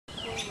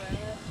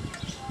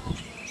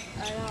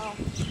I know.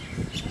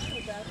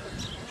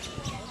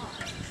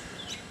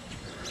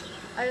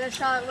 I just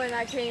saw it when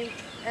I came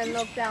and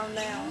looked down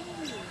there.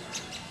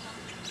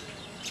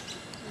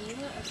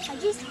 I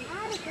just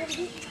had it,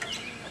 baby.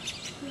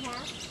 You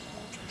have?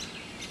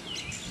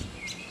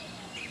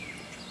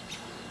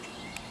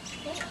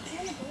 I'm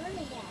gonna burn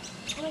it again.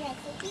 Oh my god,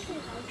 take this in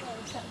my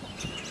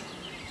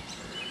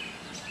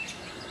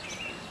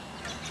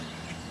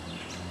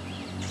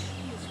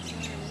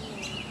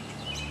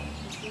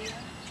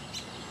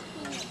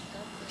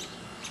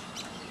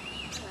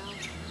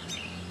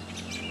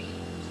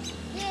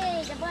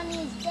Yay, the bunny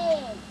is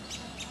dead.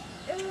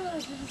 Ew,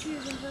 did you see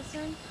his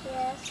intestine?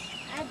 Yes,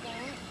 I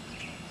didn't.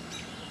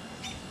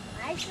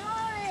 I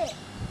saw it.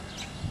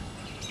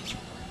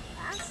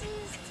 I see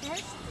his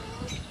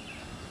testing.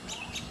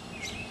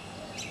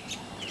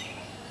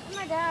 Oh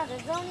my god,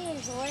 there's only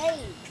his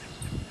legs.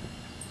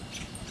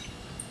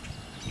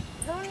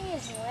 There's only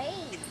his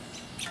legs.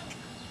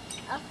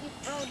 After you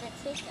throw the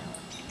tick out.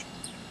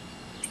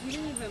 You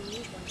didn't even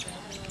move like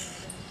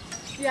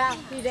that. Yeah,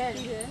 he did.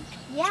 You did?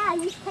 Yeah,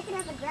 he's picking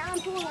at the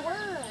ground full of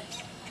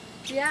worms.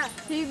 Yeah,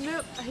 he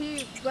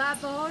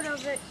grabbed a hold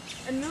of it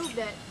and moved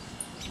it.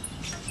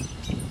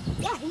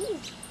 Yeah,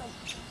 he's like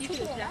You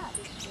picking could it have up. jacked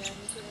it. Yeah,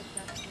 you could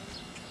have jacked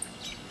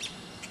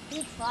it. He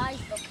tries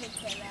to pick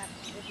it up.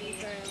 If you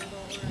try and go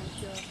over and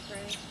steal a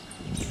spray.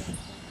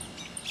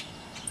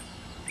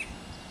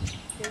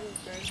 They was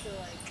very to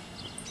like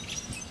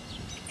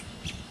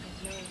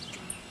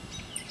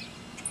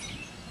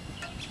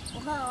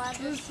Well, I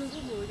this just, is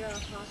cool. We got a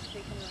hawk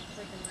taking a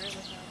freaking rabbit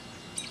out.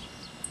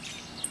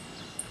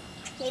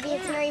 maybe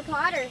it's Harry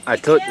Potter. I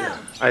told you.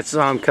 I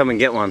saw him come and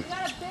get one. We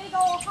got a big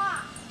old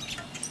hawk.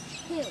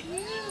 Who?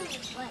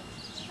 What?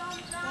 Some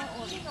not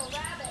eating a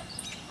rabbit.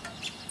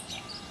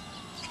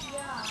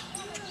 Yeah.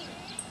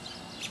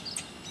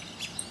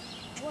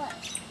 What?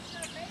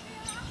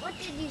 What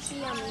did you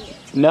see on me?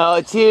 No,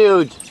 it's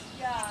huge.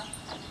 Yeah.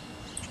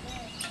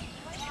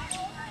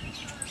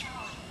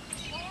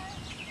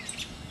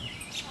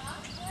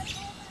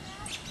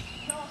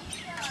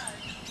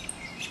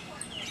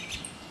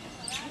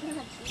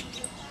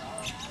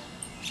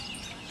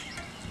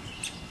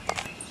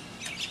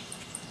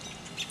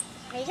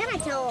 Are you gonna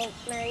tell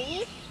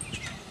Marie?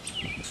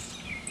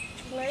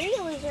 Marie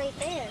was right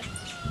there.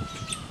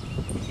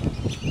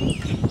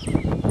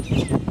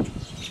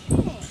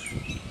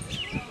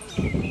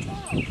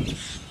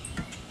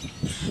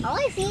 All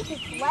I see is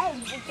his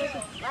legs. It's like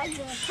his legs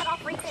and it's cut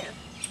off right there.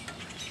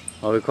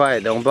 Oh, be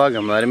quiet. Don't bug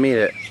him. Let him eat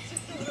it.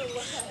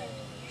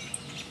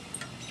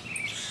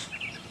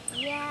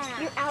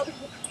 Yeah. You're out.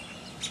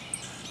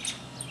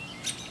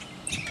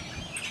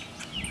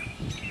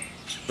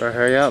 Bro,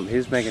 hurry up.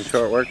 He's making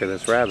short work of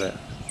this rabbit.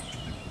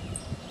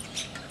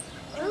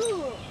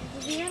 Ooh,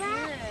 did you hear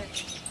that?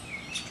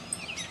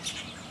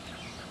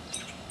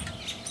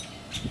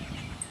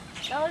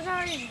 Those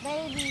are his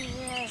baby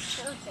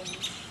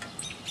surfing.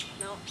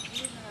 No,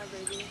 he doesn't have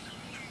babies.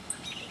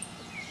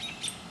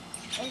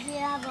 Does he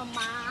have a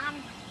mom?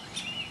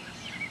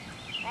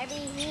 Maybe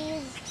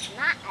he's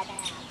not a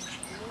dad.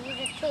 Maybe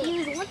he's a kid. He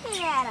was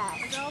looking at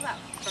us. Look at all that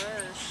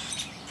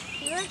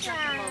fur. Look Check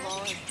him at of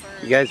all us. his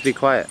fur. You guys be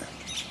quiet.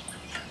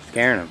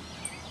 Scaring him.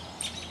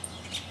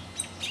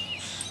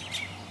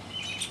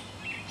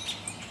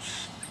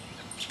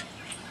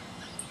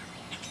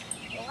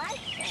 He likes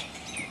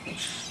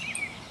us.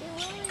 He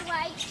really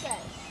likes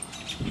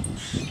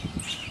us.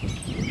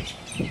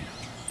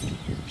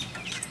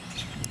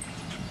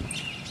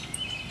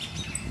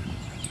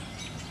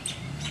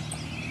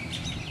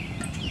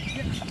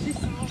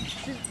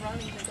 She's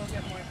running to go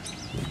get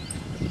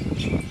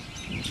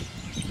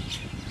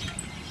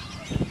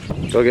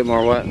more. Go get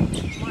more what? Mark.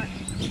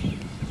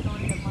 She's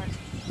going to get Mark.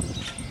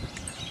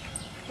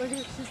 Look at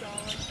it, she's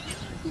all like,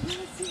 you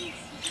gotta see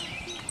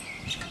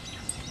this.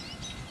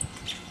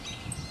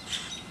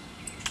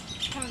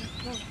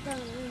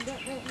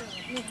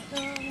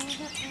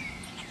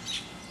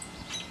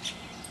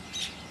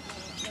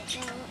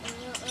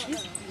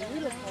 He's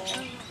beautiful.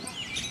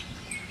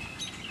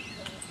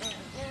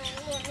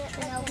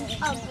 No,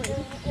 he's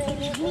ugly.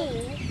 And he's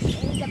mean. And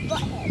he's a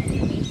butthead.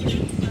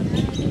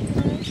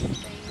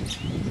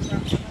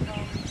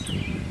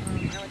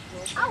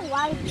 I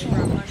like They that.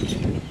 brought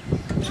money.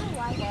 I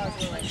like Claws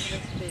were that. like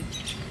this big.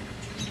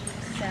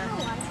 I Sad.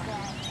 like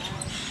that.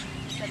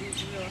 Said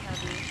he's real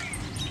heavy.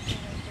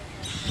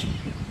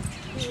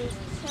 He was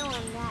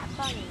killing that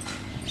bunny.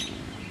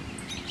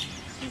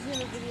 She's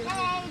gonna give you a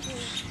Hey!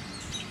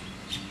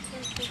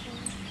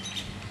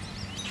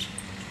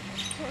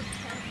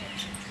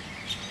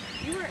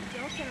 You weren't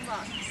joking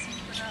about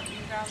sweeping up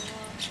and grabbing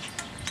one.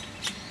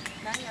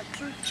 Now you have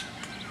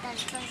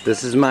proof.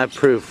 This is my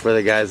proof for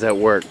the guys at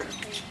work.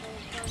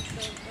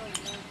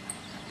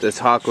 This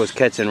hawk was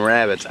catching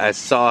rabbits. I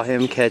saw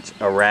him catch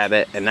a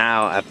rabbit, and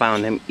now I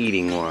found him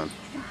eating one.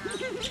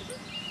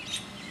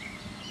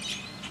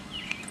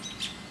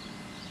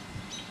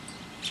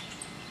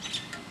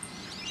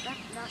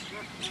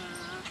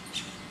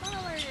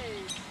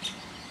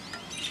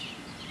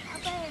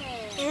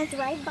 And it's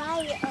right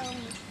by,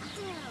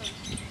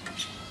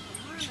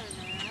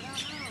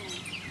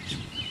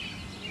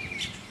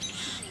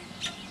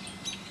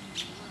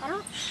 I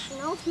don't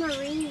know if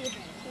Marie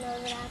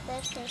knows about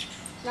this.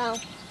 Or... No.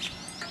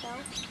 No?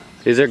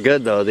 These are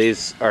good though.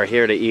 These are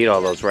here to eat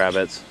all those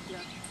rabbits.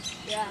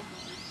 Yeah.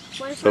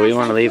 So we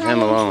want to leave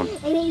him alone.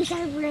 And he's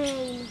our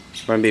brain.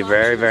 We're going to be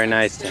very, very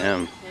nice to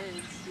him.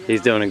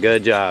 He's doing a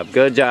good job.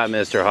 Good job,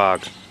 Mr.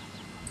 Hawk.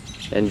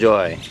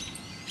 Enjoy.